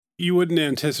You wouldn't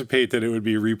anticipate that it would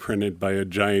be reprinted by a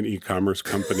giant e-commerce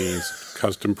company's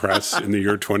custom press in the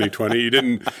year 2020. You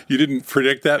didn't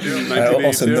predict that in 1982?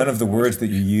 Also, none of the words that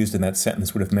you used in that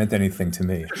sentence would have meant anything to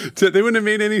me. So they wouldn't have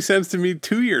made any sense to me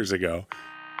 2 years ago.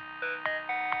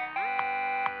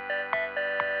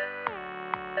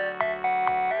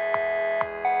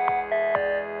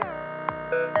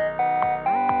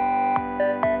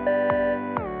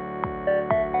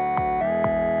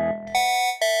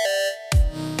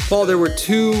 Paul, there were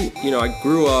two, I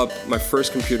grew up, my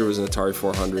first computer was an Atari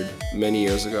 400 many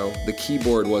years ago. The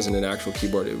keyboard wasn't an actual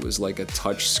keyboard. It was like a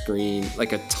touch screen,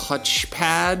 like a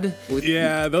touchpad.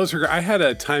 I had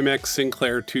a Timex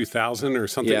Sinclair 2000 or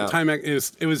something. Yeah.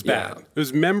 Timex, it was bad. Yeah. It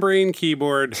was membrane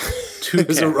keyboard, 2K. It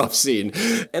was a rough scene.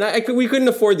 And we couldn't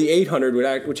afford the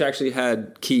 800, which actually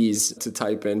had keys to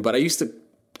type in. But I used to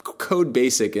code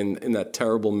BASIC in that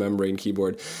terrible membrane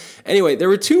keyboard. Anyway, there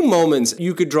were two moments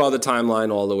you could draw the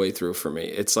timeline all the way through for me.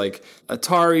 It's like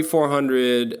Atari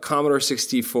 400, Commodore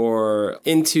 64,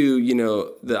 into,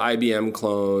 the IBM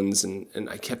clones, and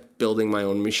I kept building my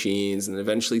own machines, and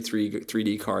eventually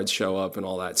 3D cards show up and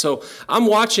all that. So I'm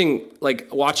watching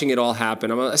it all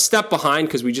happen. I'm a step behind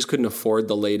because we just couldn't afford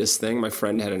the latest thing. My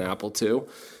friend had an Apple II.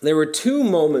 There were two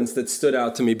moments that stood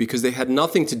out to me because they had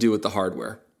nothing to do with the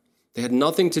hardware. They had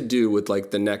nothing to do with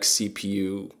the next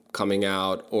CPU coming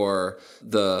out or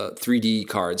the 3D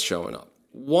cards showing up.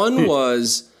 One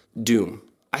was Doom.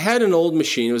 I had an old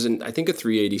machine. It was I think a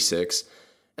 386.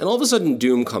 And all of a sudden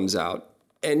Doom comes out.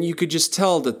 And you could just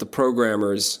tell that the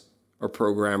programmers or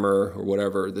programmer or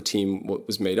whatever the team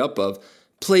was made up of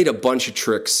played a bunch of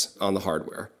tricks on the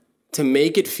hardware to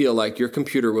make it feel like your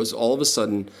computer was all of a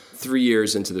sudden 3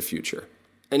 years into the future.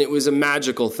 And it was a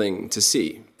magical thing to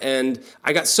see. And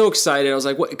I got so excited. I was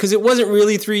like, what? Because it wasn't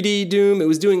really 3D Doom. It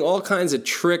was doing all kinds of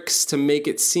tricks to make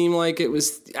it seem like it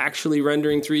was actually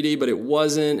rendering 3D, but it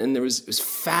wasn't. And it was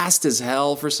fast as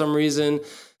hell for some reason.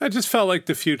 That just felt like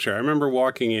the future. I remember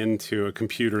walking into a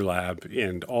computer lab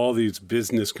and all these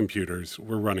business computers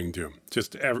were running Doom.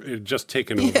 Just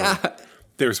taken over. Yeah.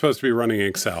 They were supposed to be running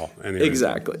Excel.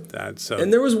 Exactly. So.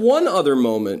 And there was one other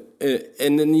moment,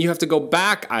 and then you have to go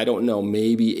back, I don't know,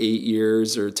 maybe 8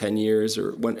 years or 10 years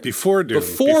or when. Before Doom.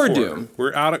 Before Doom.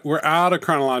 We're out of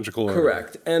chronological order.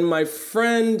 Correct. And my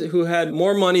friend who had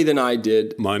more money than I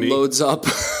did loads up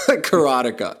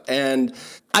Karateka. And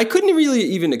I couldn't really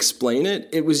even explain it.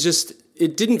 It was just,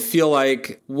 it didn't feel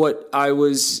like what I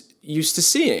was used to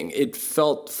seeing. It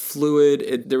felt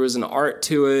fluid. There was an art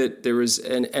to it.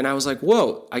 And I was like,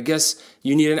 whoa, I guess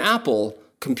you need an Apple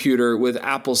computer with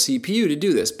Apple CPU to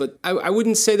do this. But I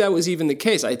wouldn't say that was even the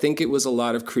case. I think it was a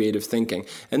lot of creative thinking.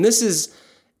 And those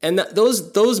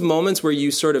moments where you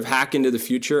sort of hack into the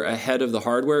future ahead of the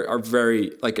hardware are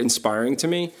very inspiring to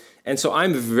me. And so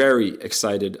I'm very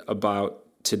excited about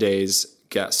today's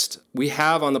guest. We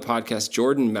have on the podcast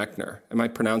Jordan Mechner. Am I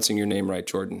pronouncing your name right,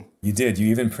 Jordan? You did. You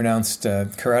even pronounced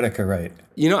Karateka right.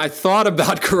 I thought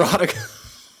about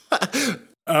Karateka.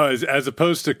 Oh, as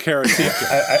opposed to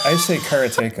Karateka. I say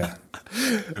Karateka.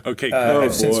 Okay.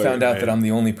 I've since found out that I'm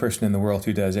the only person in the world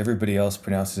who does. Everybody else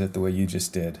pronounces it the way you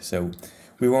just did. So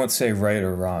we won't say right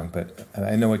or wrong, but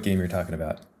I know what game you're talking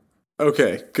about.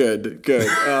 Okay, good.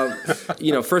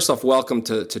 First off, welcome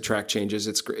to Track Changes.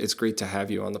 It's great to have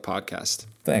you on the podcast.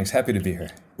 Thanks. Happy to be here.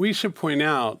 We should point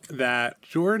out that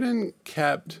Jordan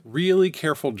kept really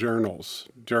careful journals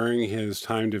during his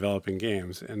time developing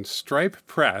games, and Stripe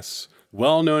Press,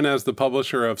 well known as the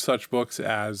publisher of such books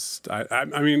as, I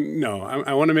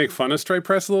want to make fun of Stripe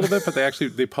Press a little bit, but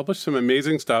they publish some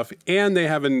amazing stuff, and they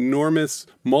have an enormous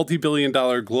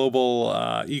multi-billion-dollar global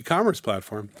e-commerce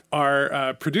platform,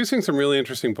 are producing some really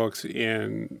interesting books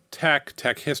in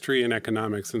tech history, and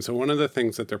economics. And so one of the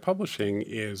things that they're publishing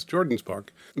is Jordan's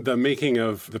book, The Making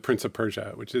of the Prince of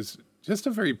Persia, which is just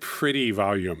a very pretty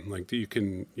volume.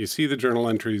 You see the journal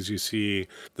entries, you see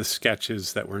the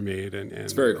sketches that were made, and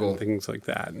it's very cool. And things like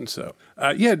that. And so,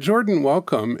 Jordan,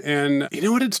 welcome. And you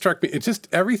know what had struck me? It's just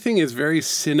everything is very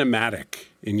cinematic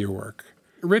in your work.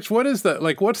 Rich, what's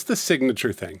the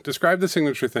signature thing? Describe the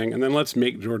signature thing, and then let's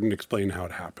make Jordan explain how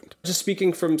it happened. Just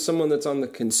speaking from someone that's on the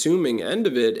consuming end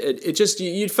of it, it just,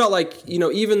 you felt like,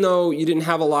 even though you didn't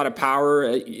have a lot of power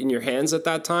in your hands at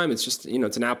that time, it's just,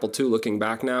 it's an Apple II looking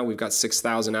back now. We've got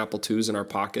 6,000 Apple IIs in our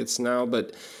pockets now,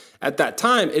 but at that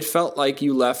time, it felt like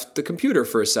you left the computer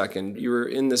for a second. You were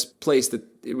in this place that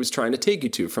it was trying to take you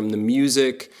to, from the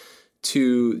music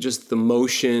to just the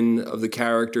motion of the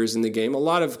characters in the game. A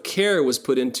lot of care was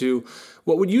put into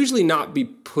what would usually not be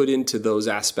put into those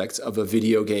aspects of a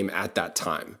video game at that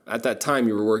time. At that time,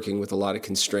 you were working with a lot of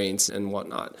constraints and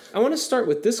whatnot. I want to start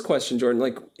with this question, Jordan.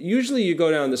 Like, usually you go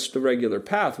down the regular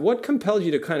path. What compelled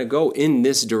you to kind of go in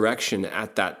this direction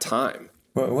at that time?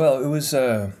 Well, it was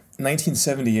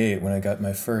 1978 when I got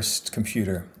my first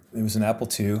computer. It was an Apple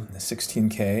II, a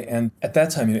 16K, and at that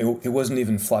time, it wasn't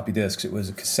even floppy disks. It was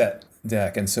a cassette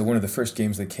deck, and so one of the first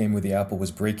games that came with the Apple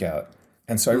was Breakout.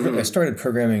 And so I started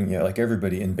programming, like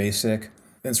everybody, in BASIC,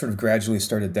 then sort of gradually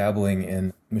started dabbling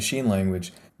in machine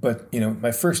language. But,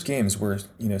 my first games were,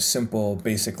 simple,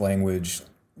 basic language,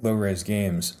 low-res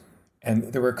games.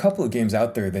 And there were a couple of games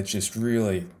out there that just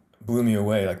really blew me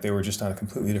away. Like, they were just on a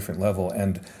completely different level.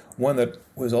 And one that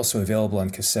was also available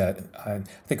on cassette, I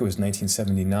think it was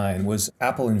 1979, was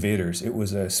Apple Invaders. It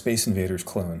was a Space Invaders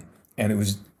clone. And it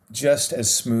was just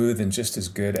as smooth and just as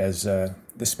good as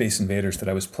the Space Invaders that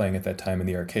I was playing at that time in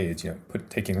the arcades,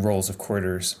 taking rolls of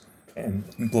quarters and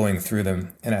blowing through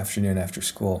them an afternoon after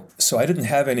school. So I didn't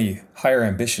have any higher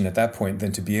ambition at that point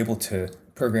than to be able to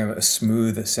program a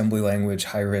smooth assembly language,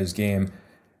 high-res game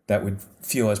that would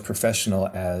feel as professional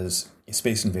as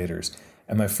Space Invaders.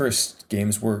 And my first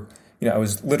games were, I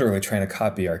was literally trying to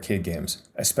copy arcade games.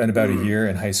 I spent about a year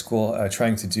in high school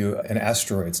trying to do an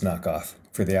Asteroids knockoff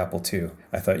for the Apple II.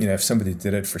 I thought, if somebody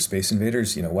did it for Space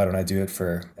Invaders, why don't I do it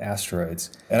for Asteroids?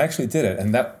 And I actually did it.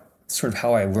 And that's sort of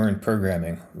how I learned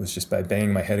programming, was just by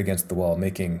banging my head against the wall,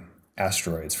 making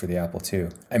Asteroids for the Apple II.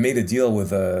 I made a deal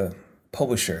with a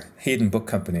publisher, Hayden Book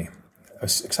Company. I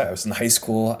was excited. I was in high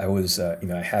school. I was, I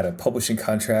had a publishing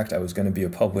contract. I was going to be a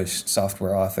published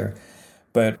software author.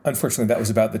 But unfortunately, that was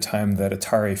about the time that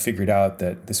Atari figured out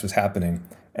that this was happening.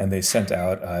 And they sent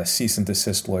out cease and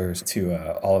desist lawyers to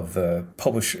all of the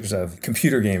publishers of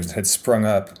computer games that had sprung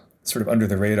up sort of under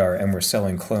the radar and were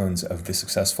selling clones of the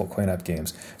successful coin-op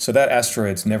games. So that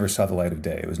Asteroids never saw the light of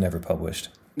day. It was never published.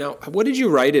 Now, what did you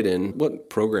write it in? What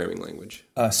programming language?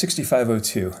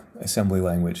 6502 assembly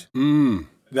language.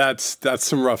 That's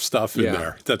some rough stuff in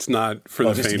there. That's not for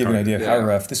the faint. Just to give you an idea of how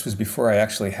rough, this was before I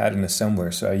actually had an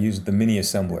assembler. So I used the mini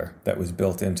assembler that was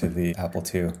built into the Apple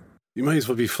II. You might as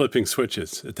well be flipping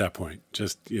switches at that point,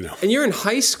 just. And you're in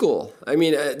high school. I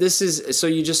mean, so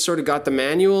you just sort of got the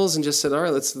manuals and just said, all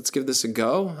right, let's give this a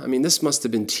go. I mean, this must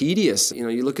have been tedious.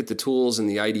 You look at the tools and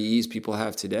the IDEs people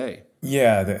have today.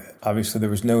 Yeah, obviously there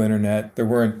was no internet. There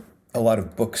weren't a lot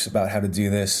of books about how to do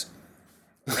this.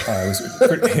 I was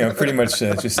pretty much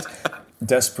just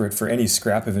desperate for any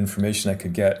scrap of information I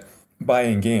could get,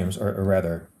 buying games, or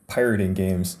rather pirating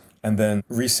games, and then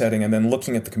resetting, and then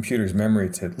looking at the computer's memory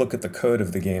to look at the code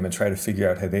of the game and try to figure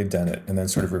out how they'd done it, and then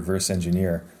sort of reverse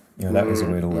engineer. That was a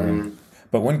way to learn.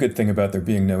 But one good thing about there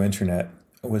being no internet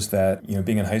was that,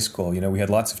 being in high school, we had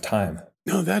lots of time.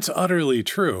 No, that's utterly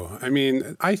true. I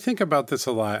mean, I think about this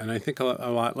a lot, and I think a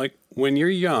lot, like when you're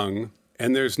young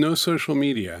and there's no social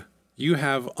media, you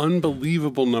have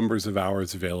unbelievable numbers of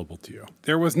hours available to you.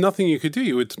 There was nothing you could do.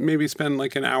 You would maybe spend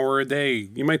like an hour a day.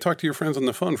 You might talk to your friends on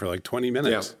the phone for like 20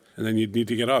 minutes. Yeah. And then you'd need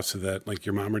to get off so that like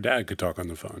your mom or dad could talk on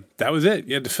the phone. That was it.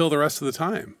 You had to fill the rest of the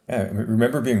time. Yeah,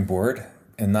 remember being bored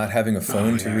and not having a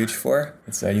phone to reach for?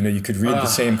 It's you could read the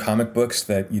same comic books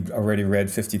that you'd already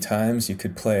read 50 times. You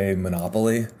could play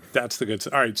Monopoly. That's the good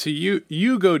stuff. All right, so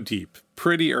you go deep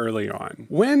pretty early on.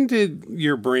 When did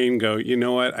your brain go, you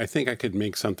know what, I think I could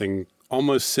make something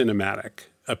almost cinematic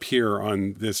appear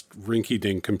on this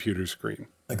rinky-dink computer screen?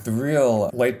 Like the real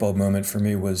light bulb moment for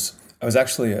me was, I was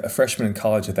actually a freshman in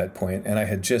college at that point, and I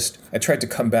tried to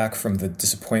come back from the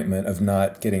disappointment of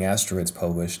not getting Asteroids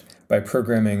published by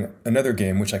programming another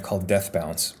game which I called Death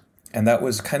Bounce. And that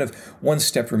was kind of one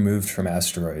step removed from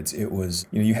Asteroids. It was,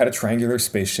 you had a triangular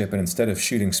spaceship, and instead of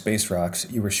shooting space rocks,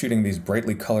 you were shooting these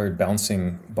brightly colored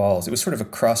bouncing balls. It was sort of a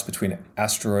cross between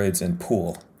Asteroids and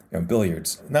pool,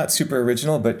 billiards. Not super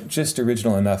original, but just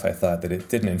original enough, I thought, that it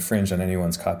didn't infringe on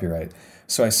anyone's copyright.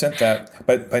 So I sent that,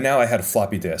 but by now I had a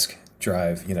floppy disk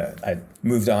drive. I'd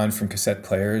moved on from cassette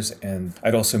players, and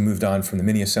I'd also moved on from the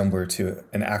mini assembler to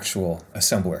an actual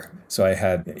assembler. So I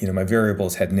had, my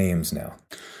variables had names now.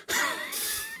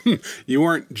 You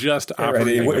weren't just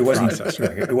operating a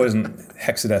processor. It wasn't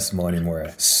hexadecimal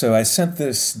anymore. So I sent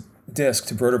this disk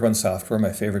to Broderbund Software,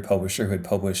 my favorite publisher, who had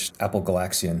published Apple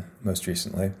Galaxian most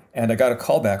recently. And I got a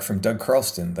call back from Doug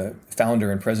Carlston, the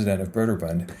founder and president of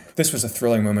Broderbund. This was a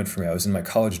thrilling moment for me. I was in my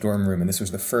college dorm room, and this was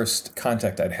the first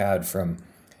contact I'd had from,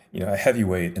 a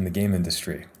heavyweight in the game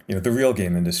industry. the real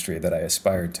game industry that I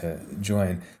aspired to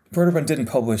join. Broderbund didn't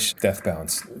publish Death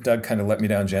Bounce. Doug kind of let me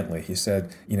down gently. He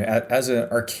said, as an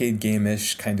arcade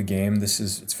game-ish kind of game,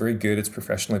 it's very good. It's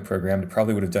professionally programmed. It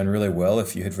probably would have done really well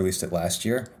if you had released it last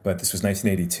year, but this was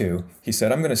 1982. He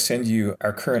said, I'm going to send you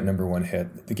our current number one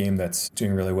hit, the game that's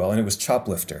doing really well, and it was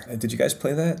Choplifter. Did you guys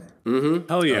play that? Mm-hmm.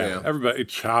 Hell yeah. Oh, yeah. Everybody,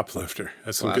 Choplifter.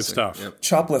 That's some good stuff. Yep.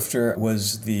 Choplifter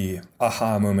was the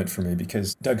aha moment for me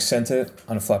because Doug sent it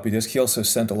on a floppy disk. He also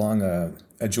sent along a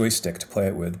joystick to play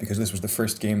it with, because this was the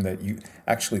first game that you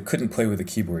actually couldn't play with a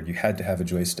keyboard. You had to have a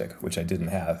joystick, which I didn't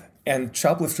have. And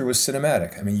Choplifter was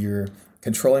cinematic. I mean, you're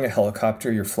controlling a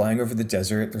helicopter, you're flying over the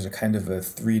desert, there's a kind of a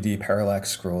 3D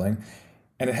parallax scrolling,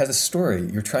 and it has a story.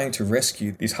 You're trying to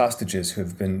rescue these hostages who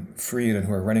have been freed and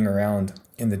who are running around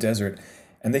in the desert,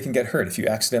 and they can get hurt. If you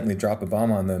accidentally drop a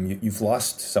bomb on them, you've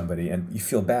lost somebody and you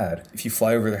feel bad. If you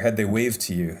fly over their head, they wave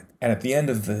to you. And at the end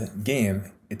of the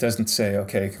game, it doesn't say,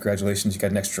 okay, congratulations, you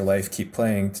got an extra life, keep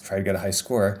playing to try to get a high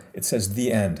score. It says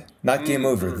the end, not game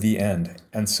over, the end.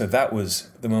 And so that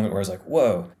was the moment where I was like,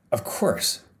 whoa, of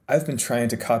course. I've been trying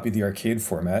to copy the arcade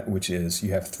format, which is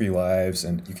you have 3 lives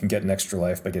and you can get an extra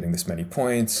life by getting this many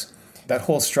points. That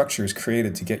whole structure is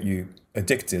created to get you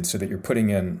addicted so that you're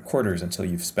putting in quarters until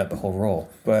you've spent the whole roll.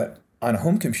 But on a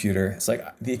home computer, it's like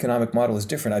the economic model is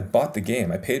different. I bought the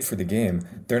game. I paid for the game.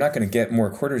 They're not going to get more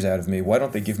quarters out of me. Why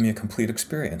don't they give me a complete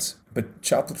experience? But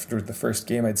Choplifter was the first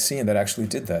game I'd seen that actually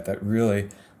did that. That really,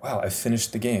 wow, I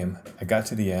finished the game. I got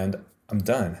to the end. I'm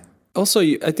done. Also,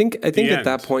 I think at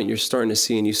that point you're starting to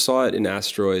see, and you saw it in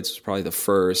Asteroids, probably the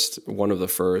first, one of the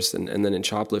first, and then in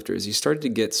Choplifters, you started to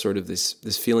get sort of this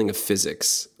feeling of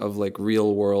physics, of like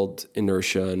real world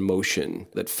inertia and motion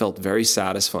that felt very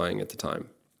satisfying at the time.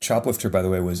 Choplifter, by the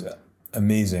way, was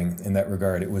amazing in that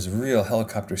regard. It was a real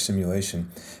helicopter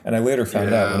simulation. And I later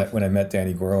found out when I met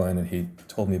Danny Gorlin and he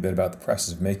told me a bit about the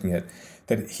process of making it,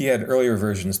 that he had earlier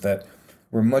versions that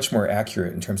were much more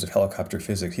accurate in terms of helicopter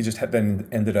physics. He just had then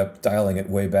ended up dialing it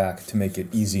way back to make it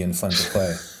easy and fun to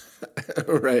play.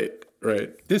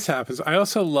 Right. This happens. I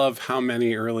also love how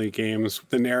many early games,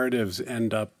 the narratives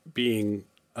end up being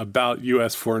about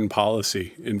U.S. foreign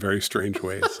policy in very strange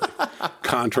ways.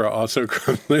 Contra also,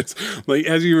 like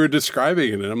as you were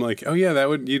describing it, I'm like, oh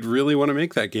yeah, you'd really want to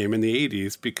make that game in the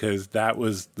 80s because that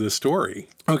was the story.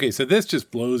 Okay, so this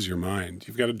just blows your mind.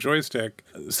 You've got a joystick.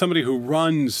 Somebody who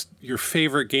runs your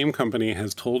favorite game company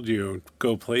has told you,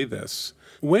 go play this.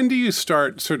 When do you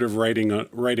start sort of writing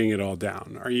it all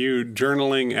down? Are you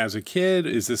journaling as a kid?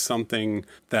 Is this something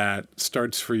that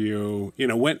starts for you?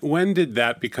 When did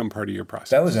that become part of your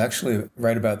process? That was actually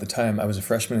right about the time I was a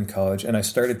freshman in college, and I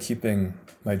started keeping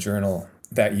my journal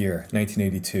that year,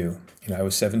 1982. I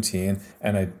was 17,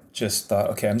 and I just thought,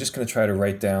 okay, I'm just going to try to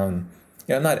write down,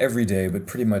 not every day, but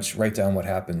pretty much write down what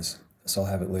happens. So I'll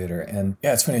have it later. And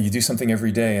yeah, it's funny. You do something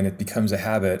every day, and it becomes a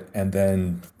habit, and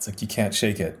then it's like you can't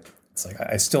shake it. It's like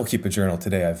I still keep a journal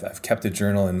today. I've kept a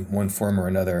journal in one form or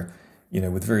another,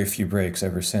 with very few breaks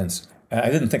ever since. And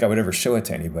I didn't think I would ever show it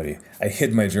to anybody. I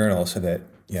hid my journal so that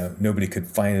nobody could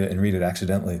find it and read it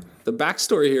accidentally. The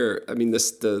backstory here, I mean,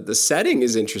 the setting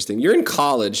is interesting. You're in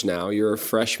college now. You're a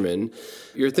freshman.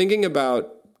 You're thinking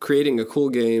about creating a cool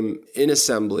game in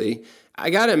assembly.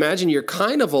 I got to imagine you're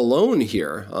kind of alone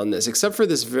here on this, except for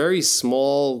this very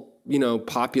small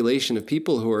population of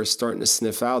people who are starting to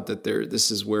sniff out that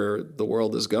this is where the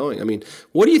world is going. I mean,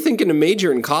 what are you thinking to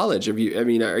major in college?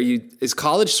 Is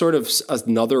college sort of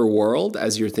another world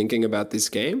as you're thinking about this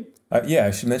game? Yeah,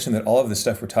 I should mention that all of the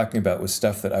stuff we're talking about was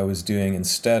stuff that I was doing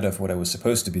instead of what I was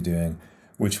supposed to be doing,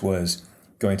 which was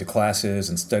going to classes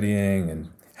and studying and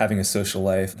having a social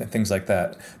life and things like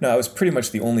that. No, I was pretty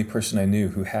much the only person I knew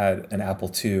who had an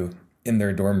Apple II in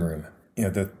their dorm room.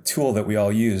 The tool that we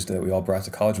all used, that we all brought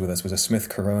to college with us, was a Smith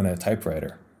Corona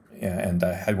typewriter. Yeah, and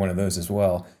I had one of those as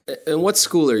well. And what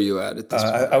school are you at this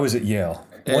point? I was at Yale.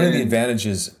 One of the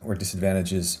advantages or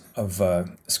disadvantages of a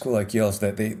school like Yale is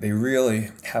that they really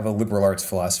have a liberal arts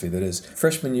philosophy. That is,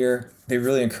 freshman year, they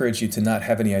really encourage you to not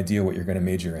have any idea what you're going to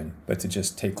major in, but to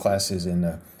just take classes in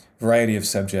a variety of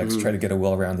subjects, try to get a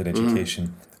well-rounded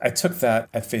education. I took that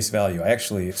at face value. I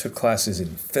actually took classes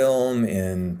in film,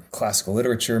 in classical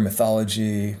literature,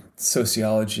 mythology,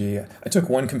 sociology. I took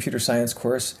one computer science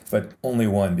course, but only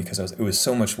one because it was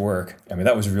so much work. I mean,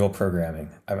 that was real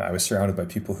programming. I was surrounded by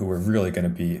people who were really going to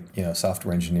be,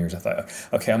 software engineers. I thought,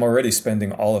 okay, I'm already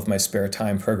spending all of my spare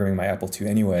time programming my Apple II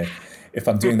anyway. If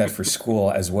I'm doing that for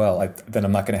school as well, then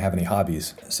I'm not going to have any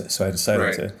hobbies. So I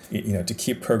decided to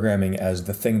keep programming as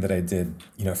the thing that I did,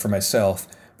 for myself.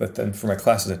 But then for my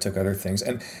classes, I took other things.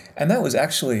 And that was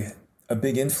actually a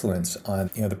big influence on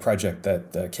the project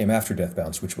that came after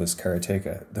Deathbounce, which was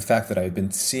Karateka. The fact that I had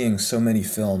been seeing so many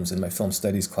films in my film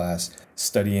studies class,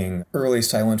 studying early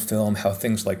silent film, how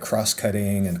things like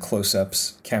cross-cutting and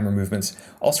close-ups, camera movements,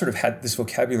 all sort of had this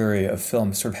vocabulary of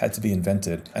film sort of had to be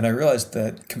invented. And I realized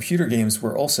that computer games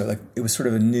were also like, it was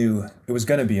going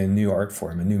to be a new art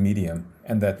form, a new medium,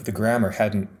 and that the grammar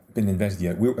hadn't been invented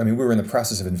yet. We were in the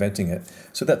process of inventing it.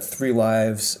 So that 3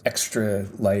 lives, extra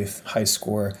life, high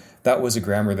score, that was a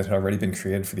grammar that had already been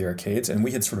created for the arcades, and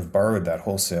we had sort of borrowed that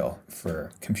wholesale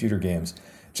for computer games,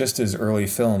 just as early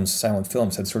films, silent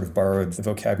films, had sort of borrowed the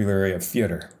vocabulary of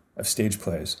theater, of stage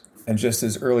plays. And just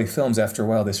as early films, after a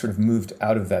while, they sort of moved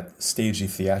out of that stagey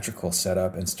theatrical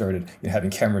setup and started having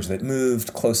cameras that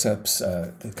moved, close-ups,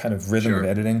 the kind of rhythm of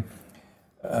editing.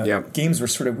 Games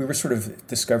we were sort of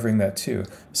discovering that too.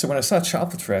 So when I saw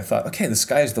Choplifter, I thought, okay, the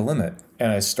sky's the limit.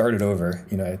 And I started over.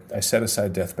 I set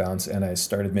aside Deathbounce and I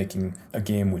started making a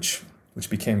game which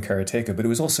became Karateka. But it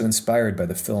was also inspired by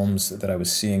the films that I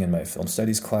was seeing in my film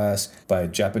studies class, by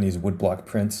Japanese woodblock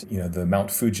print. The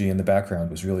Mount Fuji in the background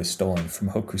was really stolen from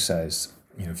Hokusai's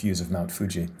views of Mount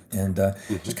Fuji. And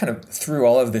just kind of threw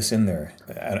all of this in there.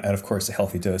 And of course, a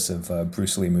healthy dose of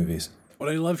Bruce Lee movies.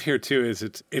 What I love here too is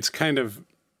it's kind of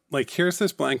like, here's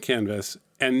this blank canvas,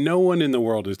 and no one in the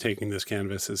world is taking this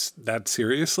canvas that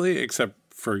seriously, except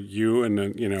for you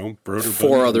and, Broder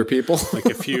 4 other people. Like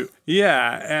a few.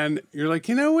 Yeah. And you're like,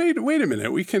 wait a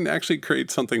minute. We can actually create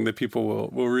something that people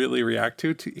will really react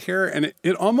to here. And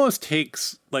it almost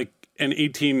takes like an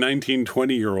 18, 19,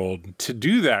 20-year-old to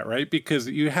do that, right? Because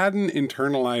you hadn't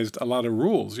internalized a lot of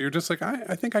rules. You're just like,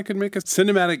 I think I could make a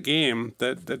cinematic game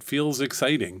that feels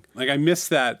exciting. Like, I miss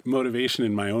that motivation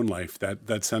in my own life,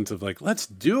 that sense of like, let's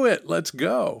do it, let's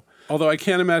go. Although I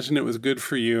can't imagine it was good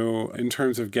for you in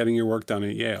terms of getting your work done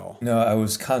at Yale. No, I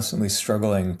was constantly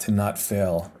struggling to not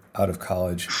fail out of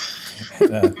college.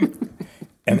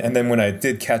 And then when I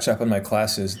did catch up on my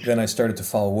classes, then I started to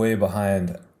fall way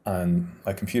behind on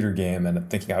my computer game and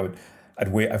thinking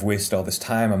I've wasted all this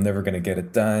time. I'm never going to get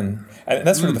it done. And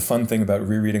that's sort of the fun thing about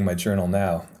rereading my journal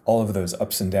now. All of those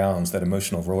ups and downs, that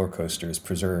emotional roller coaster is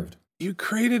preserved. You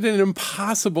created an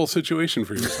impossible situation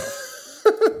for yourself.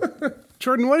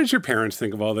 Jordan, what did your parents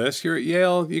think of all this? You're at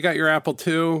Yale, you got your Apple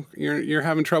II, you're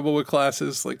having trouble with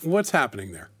classes. Like, what's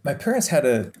happening there? My parents had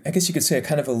I guess you could say, a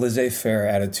kind of a laissez-faire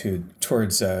attitude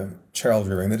towards child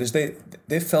rearing. That is,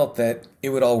 they felt that it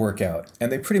would all work out.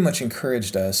 And they pretty much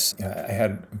encouraged us. I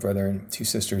had a brother and 2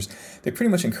 sisters. They pretty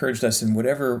much encouraged us in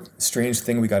whatever strange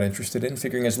thing we got interested in,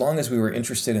 figuring as long as we were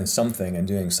interested in something and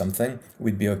doing something,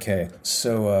 we'd be okay.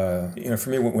 So, for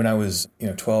me, when I was,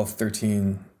 12,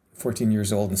 13, 14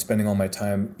 years old and spending all my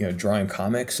time, drawing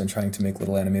comics and trying to make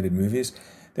little animated movies,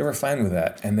 they were fine with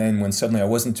that. And then when suddenly I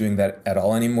wasn't doing that at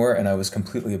all anymore and I was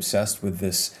completely obsessed with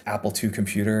this Apple II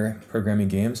computer programming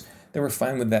games, they were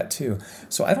fine with that too.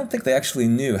 So I don't think they actually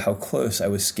knew how close I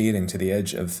was skating to the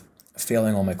edge of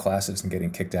failing all my classes and getting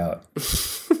kicked out.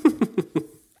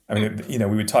 I mean, we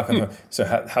would talk on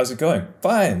so how's it going?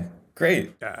 Fine.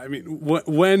 Great. Yeah, I mean,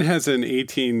 when has an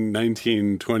 18,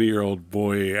 19, 20-year-old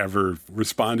boy ever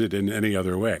responded in any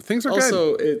other way? Things are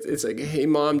also, good. Also, it's like, hey,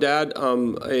 Mom, Dad,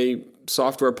 a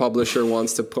software publisher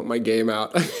wants to put my game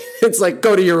out. It's like,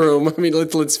 go to your room. I mean,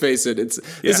 let's face it.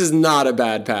 This is not a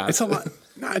bad path. It's a lot.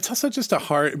 No, it's also just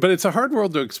it's a hard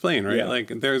world to explain, right? Yeah.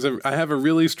 Like I have a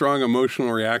really strong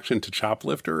emotional reaction to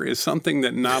Choplifter is something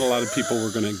that not a lot of people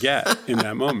were going to get in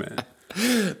that moment.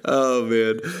 Oh,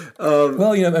 man.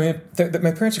 Well,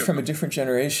 my parents are from a different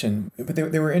generation, but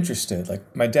they were interested.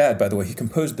 Like my dad, by the way, he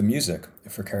composed the music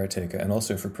for Karateka and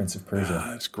also for Prince of Persia.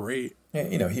 That's great.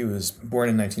 Yeah, he was born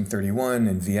in 1931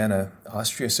 in Vienna,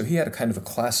 Austria, so he had a kind of a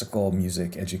classical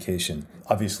music education.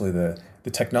 Obviously, the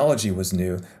technology was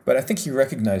new, but I think he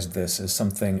recognized this as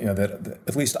something, that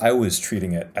at least I was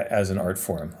treating it as an art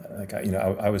form. Like,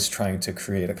 I was trying to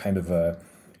create a kind of a,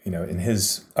 in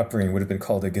his upbringing would have been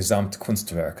called a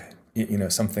Gesamtkunstwerk,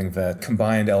 something that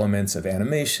combined elements of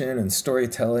animation and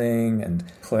storytelling and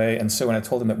play. And so when I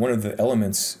told him that one of the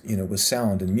elements, was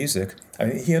sound and music, I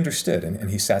mean, he understood and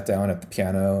he sat down at the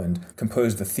piano and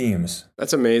composed the themes.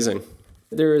 That's amazing.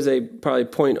 There is a probably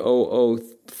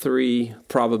 0.003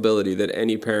 probability that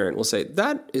any parent will say,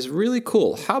 that is really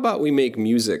cool. How about we make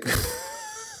music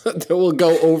that will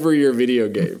go over your video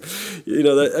game?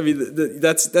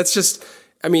 That's just...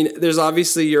 I mean, there's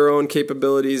obviously your own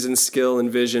capabilities and skill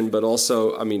and vision, but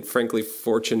also, frankly,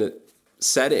 fortunate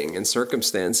setting and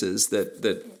circumstances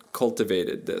that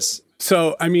cultivated this.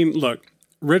 So, look,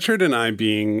 Richard and I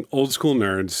being old school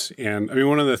nerds, and I mean,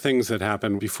 one of the things that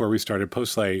happened before we started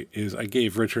Postlight is I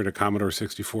gave Richard a Commodore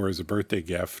 64 as a birthday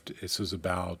gift. This was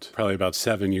probably about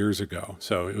 7 years ago.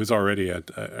 So it was already a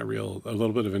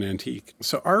little bit of an antique.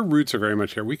 So our roots are very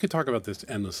much here. We could talk about this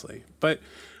endlessly, but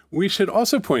we should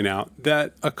also point out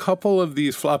that a couple of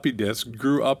these floppy disks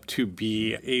grew up to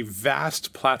be a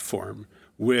vast platform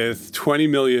with 20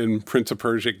 million Prince of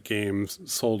Persia games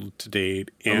sold to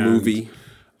date. And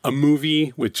a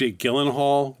movie with Jake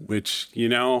Gyllenhaal, which,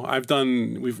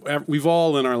 we've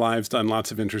all in our lives done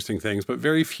lots of interesting things, but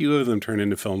very few of them turn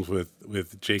into films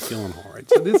with Jake Gyllenhaal, right?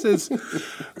 So this is,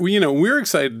 we're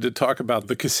excited to talk about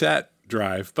the cassette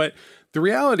drive, but the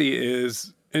reality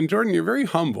is, and Jordan, you're very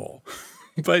humble,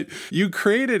 but you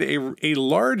created a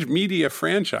large media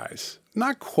franchise.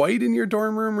 Not quite in your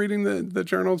dorm room reading the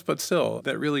journals, but still,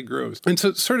 that really grew. And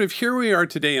so sort of here we are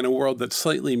today in a world that's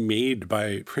slightly made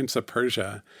by Prince of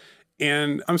Persia.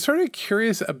 And I'm sort of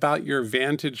curious about your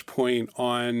vantage point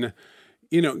on,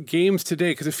 games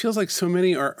today, because it feels like so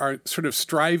many are sort of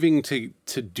striving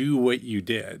to do what you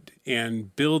did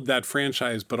and build that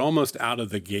franchise, but almost out of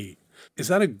the gate. Is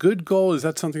that a good goal? Is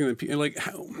that something that people,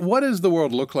 what does the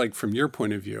world look like from your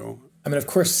point of view? I mean, of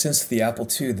course, since the Apple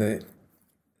II, the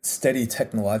steady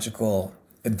technological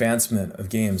advancement of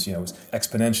games, was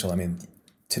exponential. I mean,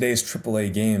 today's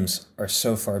AAA games are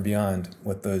so far beyond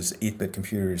what those 8-bit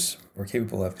computers were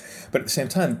capable of. But at the same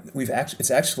time, it's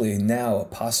actually now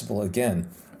possible again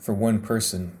for one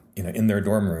person, in their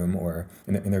dorm room or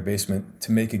in their basement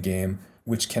to make a game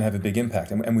which can have a big impact.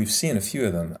 And we've seen a few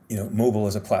of them. Mobile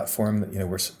as a platform,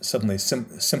 where suddenly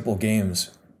simple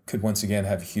games could once again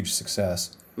have a huge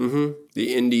success. Mm-hmm.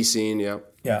 The indie scene, yeah.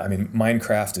 Yeah, I mean,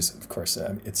 Minecraft is, of course,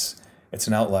 it's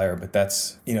an outlier, but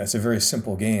that's, it's a very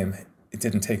simple game. It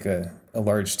didn't take a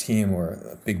large team or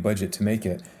a big budget to make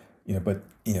it, but,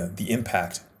 the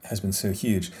impact has been so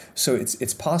huge. So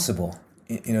it's possible.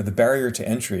 The barrier to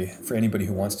entry for anybody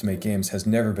who wants to make games has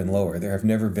never been lower. There have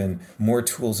never been more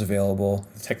tools available.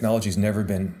 The technology's never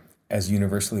been as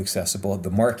universally accessible. The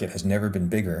market has never been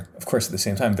bigger. Of course, at the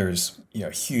same time, there's,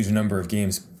 a huge number of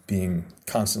games being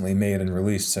constantly made and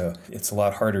released, so it's a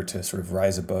lot harder to sort of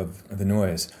rise above the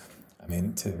noise. I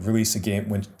mean, to release a game,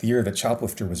 when the year that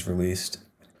Choplifter was released,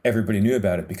 everybody knew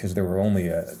about it because there were only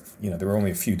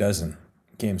a few dozen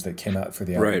games that came out for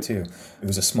the Apple II. It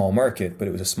was a small market, but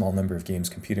it was a small number of games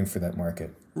competing for that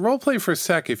market. Role play for a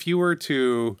sec. If you were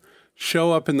to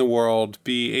show up in the world,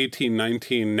 be 18,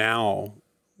 19 now,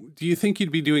 do you think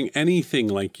you'd be doing anything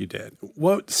like you did?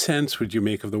 What sense would you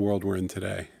make of the world we're in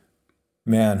today?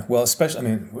 Man, well,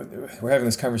 we're having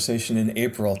this conversation in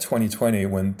April 2020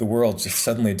 when the world just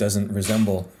suddenly doesn't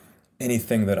resemble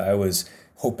anything that I was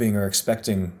hoping or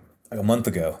expecting a month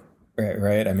ago,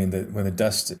 right? I mean, when the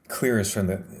dust clears from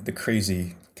the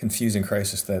crazy, confusing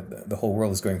crisis that the whole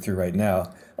world is going through right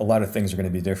now, a lot of things are going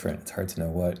to be different. It's hard to know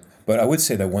what. But I would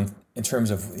say that in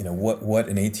terms of what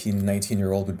an 18,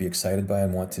 19-year-old would be excited by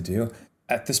and want to do,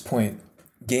 at this point,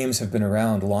 games have been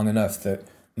around long enough that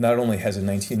not only has a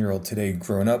 19-year-old today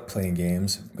grown up playing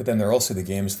games, but then there are also the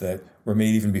games that were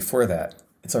made even before that.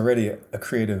 It's already a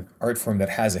creative art form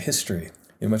that has a history.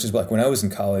 Much as like when I was in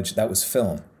college, that was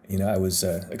film. I was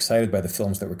excited by the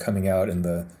films that were coming out in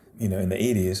the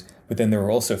 80s, but then there were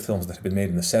also films that had been made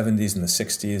in the 70s and the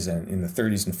 60s and in the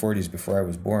 30s and 40s before I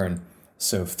was born.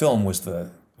 So film was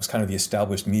kind of the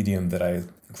established medium that I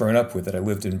grown up with, that I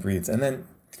lived and breathed. And then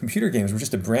computer games were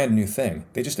just a brand new thing.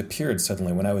 They just appeared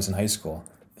suddenly when I was in high school.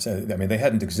 So, I mean, they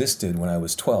hadn't existed when I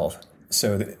was 12.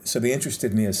 So they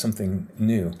interested me as something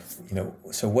new.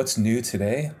 So what's new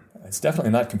today? It's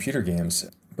definitely not computer games,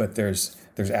 but there's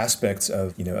aspects of,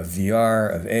 of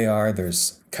VR, of AR.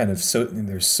 There's kind of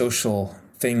there's social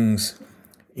things,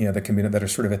 that are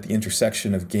sort of at the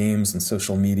intersection of games and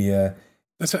social media.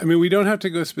 We don't have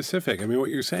to go specific. I mean, what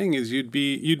you're saying is you'd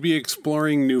be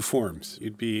exploring new forms.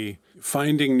 You'd be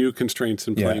finding new constraints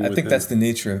and playing with them. I think that's the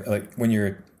nature of, when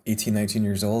you're 18, 19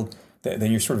 years old, then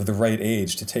you're sort of the right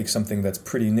age to take something that's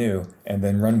pretty new and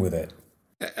then run with it.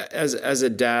 As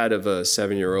a dad of a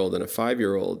 7-year-old and a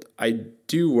 5-year-old, I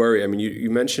do worry. I mean,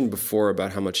 you mentioned before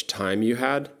about how much time you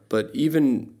had, but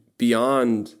even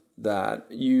beyond that,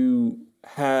 you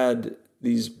had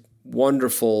these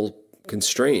wonderful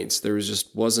constraints. There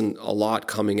wasn't a lot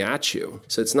coming at you.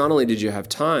 So it's not only did you have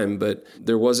time, but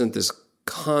there wasn't this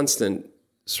constant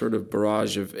sort of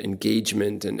barrage of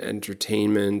engagement and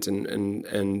entertainment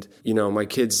and my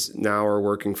kids now are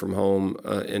working from home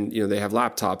and they have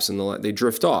laptops and they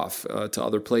drift off to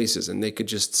other places, and they could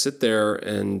just sit there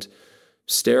and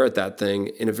stare at that thing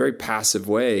in a very passive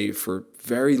way for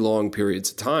very long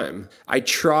periods of time. I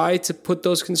try to put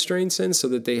those constraints in so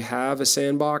that they have a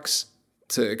sandbox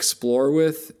to explore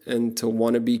with and to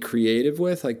want to be creative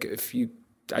with. Like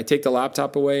I take the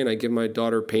laptop away and I give my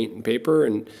daughter paint and paper,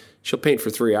 and she'll paint for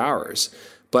 3 hours.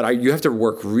 But you have to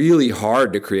work really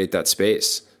hard to create that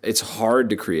space. It's hard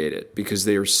to create it because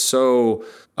they are so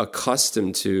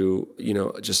accustomed to,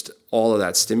 just all of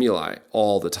that stimuli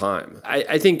all the time.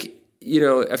 I think,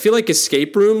 I feel like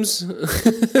escape rooms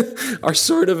are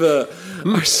sort of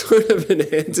an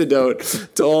antidote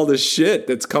to all the shit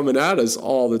that's coming at us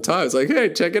all the time. It's like,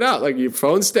 hey, check it out. Like, your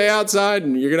phone stay outside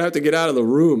and you're going to have to get out of the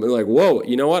room. And like, whoa,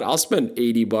 you know what? I'll spend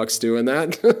 $80 doing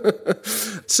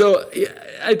that. So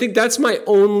I think that's my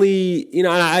only,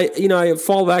 I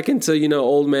fall back into,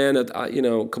 old man,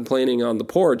 complaining on the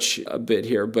porch a bit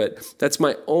here, but that's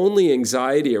my only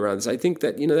anxiety around this. I think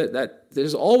that, that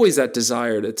there's always that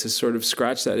desire to sort of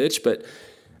scratch that itch, but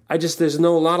there's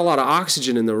not a lot of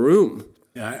oxygen in the room.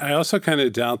 Yeah, I also kind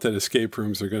of doubt that escape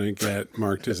rooms are going to get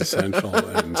marked as essential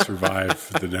and survive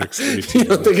for the next 18 months. You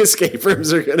don't think escape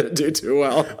rooms are going to do too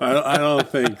well? I don't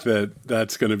think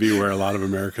that's going to be where a lot of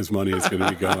America's money is going to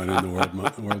be going in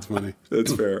the world's money.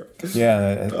 That's fair.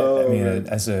 Yeah, I mean,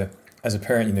 as a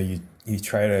parent, you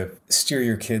try to steer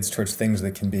your kids towards things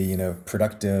that can be,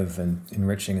 productive and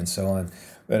enriching and so on.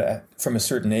 But from a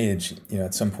certain age,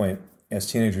 at some point as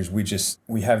teenagers,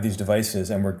 we have these devices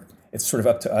and it's sort of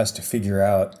up to us to figure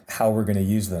out how we're going to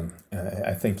use them.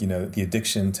 I think, the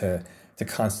addiction to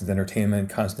constant entertainment,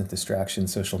 constant distraction,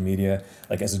 social media,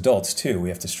 like as adults too, we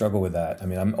have to struggle with that. I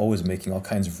mean, I'm always making all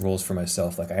kinds of rules for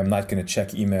myself. Like I'm not going to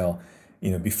check email,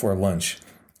 before lunch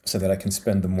so that I can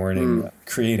spend the morning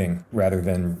creating rather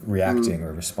than reacting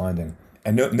or responding.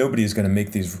 And nobody is going to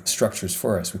make these structures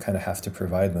for us. We kind of have to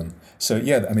provide them. So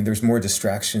yeah, I mean, there's more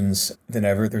distractions than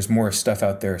ever. There's more stuff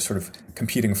out there sort of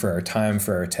competing for our time,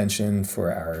 for our attention,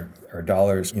 for our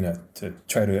dollars, to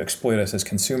try to exploit us as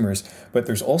consumers. But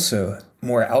there's also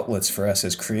more outlets for us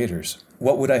as creators.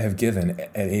 What would I have given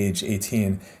at age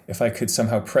 18 if I could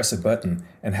somehow press a button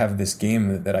and have this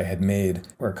game that I had made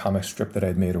or a comic strip that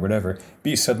I'd made or whatever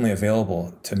be suddenly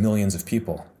available to millions of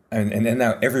people? And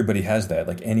now everybody has that.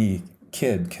 Like any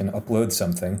kid can upload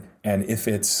something, and if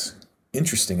it's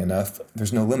interesting enough,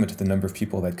 there's no limit to the number of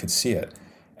people that could see it.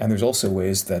 And there's also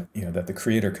ways that that the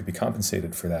creator could be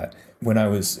compensated for that. When I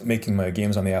was making my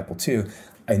games on the Apple II,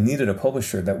 I needed a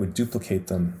publisher that would duplicate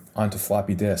them onto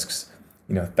floppy disks,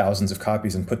 thousands of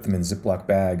copies, and put them in Ziploc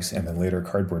bags and then later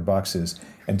cardboard boxes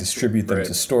and distribute them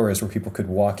to stores where people could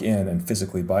walk in and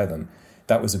physically buy them.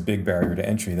 That was a big barrier to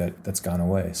entry that's gone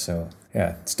away. So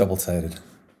yeah, it's double-sided.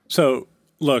 So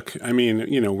look, I mean,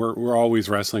 we're always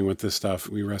wrestling with this stuff.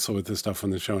 We wrestle with this stuff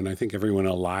on the show, and I think everyone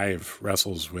alive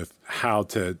wrestles with how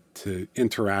to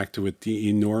interact with the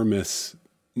enormous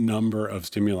number of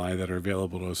stimuli that are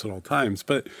available to us at all times.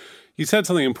 But you said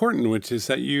something important, which is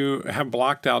that you have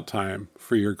blocked out time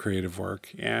for your creative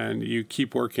work, and you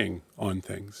keep working on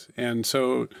things. And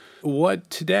so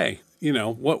what today?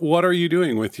 What are you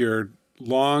doing with your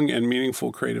long and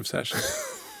meaningful creative sessions?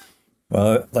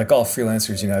 Well, like all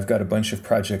freelancers, I've got a bunch of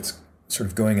projects sort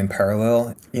of going in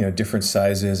parallel, different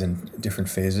sizes and different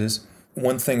phases.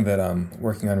 One thing that I'm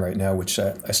working on right now, which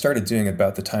I started doing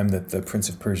about the time that the Prince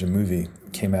of Persia movie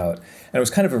came out, and it was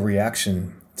kind of a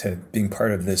reaction to being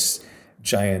part of this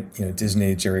giant,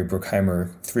 Disney Jerry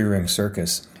Bruckheimer three-ring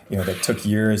circus, that took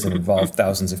years and involved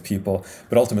thousands of people.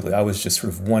 But ultimately, I was just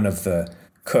sort of one of the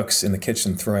cooks in the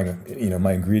kitchen throwing,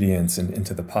 my ingredients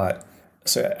into the pot.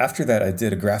 So after that, I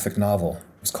did a graphic novel.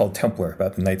 It was called Templar,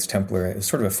 about the Knights Templar. It's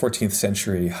sort of a 14th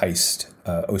century heist,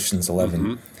 Ocean's 11.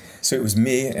 Mm-hmm. So it was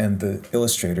me and the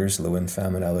illustrators, Lewin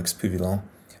Pham and Alex Pouvillon.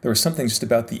 There was something just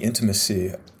about the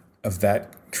intimacy of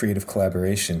that creative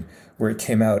collaboration where it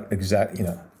came out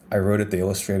I wrote it, they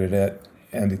illustrated it,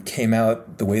 and it came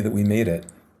out the way that we made it.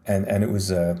 And it was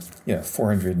a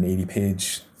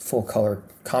 480-page full-color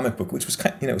comic book, which was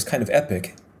it was kind of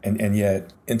epic and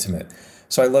yet intimate.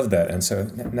 So I love that, and so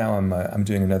now I'm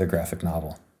doing another graphic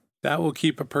novel. That will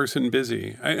keep a person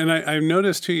busy. I've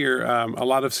noticed too, you're a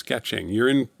lot of sketching. You're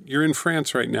in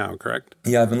France right now, correct?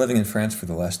 Yeah, I've been living in France for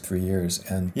the last 3 years,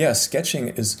 and yeah, sketching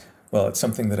is it's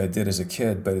something that I did as a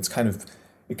kid, but it kind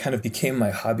of became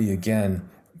my hobby again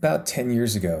about 10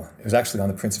 years ago. It was actually on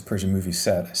the Prince of Persia movie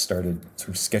set. I started sort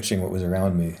of sketching what was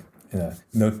around me in a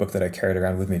notebook that I carried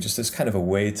around with me, just as kind of a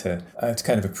way to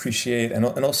kind of appreciate and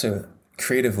also.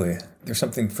 Creatively, there's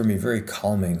something for me very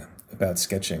calming about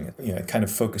sketching. It kind of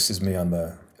focuses me on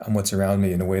what's around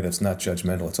me in a way that's not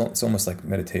judgmental. It's almost like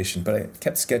meditation. But I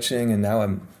kept sketching, and now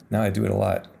I do it a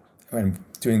lot. I'm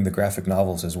doing the graphic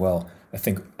novels as well. I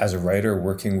think as a writer,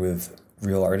 working with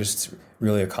real artists,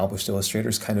 really accomplished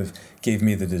illustrators, kind of gave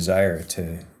me the desire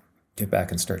to get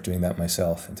back and start doing that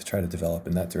myself and to try to develop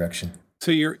in that direction.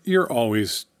 So you're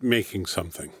always making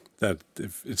something, that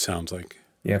if it sounds like.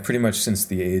 Yeah, pretty much since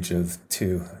the age of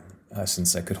 2,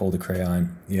 since I could hold a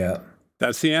crayon. Yeah.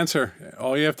 That's the answer.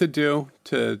 All you have to do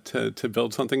to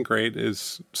build something great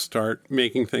is start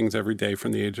making things every day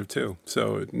from the age of 2.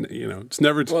 So, it's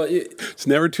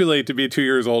never too late to be 2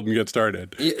 years old and get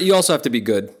started. You also have to be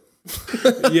good.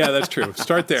 Yeah, that's true.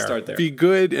 Start there. Be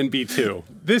good and be 2.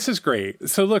 This is great.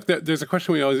 So look, there's a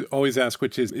question we always ask,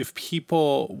 which is if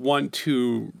people want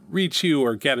to reach you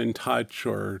or get in touch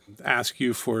or ask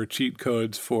you for cheat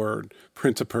codes for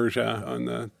Prince of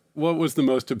Persia what was the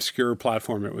most obscure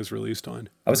platform it was released on?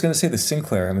 I was going to say the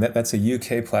Sinclair. I mean, that's a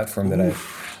UK platform that I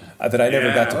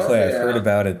never got to play. I've heard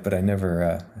about it, but I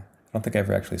don't think I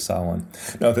ever actually saw one.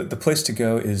 No, the place to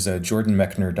go is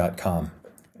jordanmechner.com.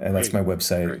 And that's my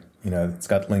website. Great. It's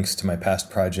got links to my past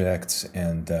projects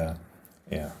and,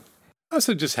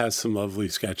 Also just has some lovely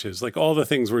sketches. Like all the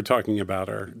things we're talking about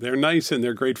they're nice and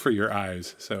they're great for your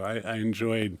eyes. So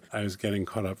I was getting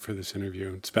caught up for this interview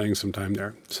and spending some time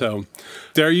there. So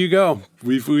there you go.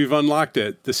 We've unlocked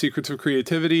it. The secrets of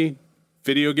creativity,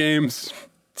 video games,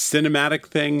 cinematic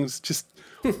things, just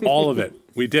all of it.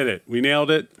 We did it. We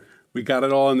nailed it. We got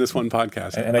it all in this one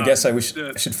podcast. And I guess I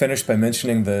should finish by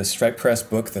mentioning the Stripe Press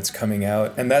book that's coming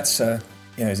out. And that's, as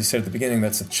you said at the beginning,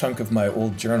 that's a chunk of my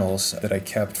old journals that I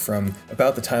kept from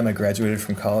about the time I graduated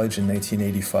from college in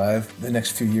 1985, the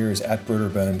next few years at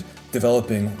Broderbund,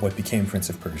 developing what became Prince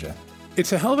of Persia.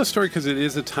 It's a hell of a story because it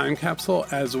is a time capsule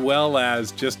as well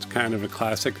as just kind of a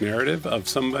classic narrative of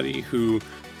somebody who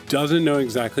doesn't know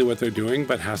exactly what they're doing,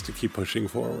 but has to keep pushing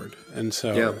forward. And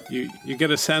so you get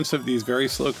a sense of these very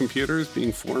slow computers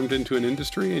being formed into an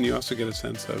industry, and you also get a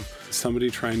sense of somebody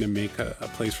trying to make a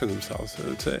place for themselves. So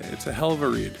it's a hell of a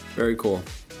read. Very cool.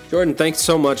 Jordan, thanks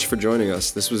so much for joining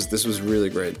us. This was really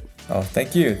great. Oh,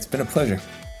 thank you. It's been a pleasure.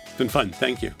 It's been fun.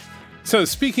 Thank you. So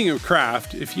speaking of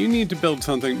craft, if you need to build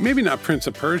something, maybe not Prince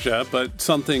of Persia, but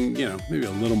something, maybe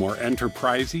a little more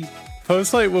enterprisey,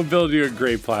 Postlight will build you a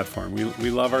great platform.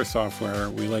 We love our software.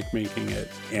 We like making it.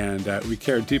 And we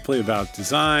care deeply about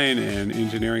design and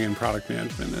engineering and product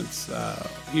management. It's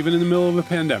even in the middle of a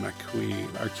pandemic, we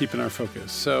are keeping our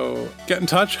focus. So get in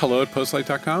touch,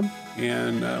 hello@postlight.com,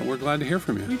 and we're glad to hear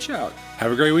from you. Reach out.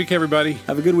 Have a great week, everybody.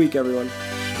 Have a good week, everyone.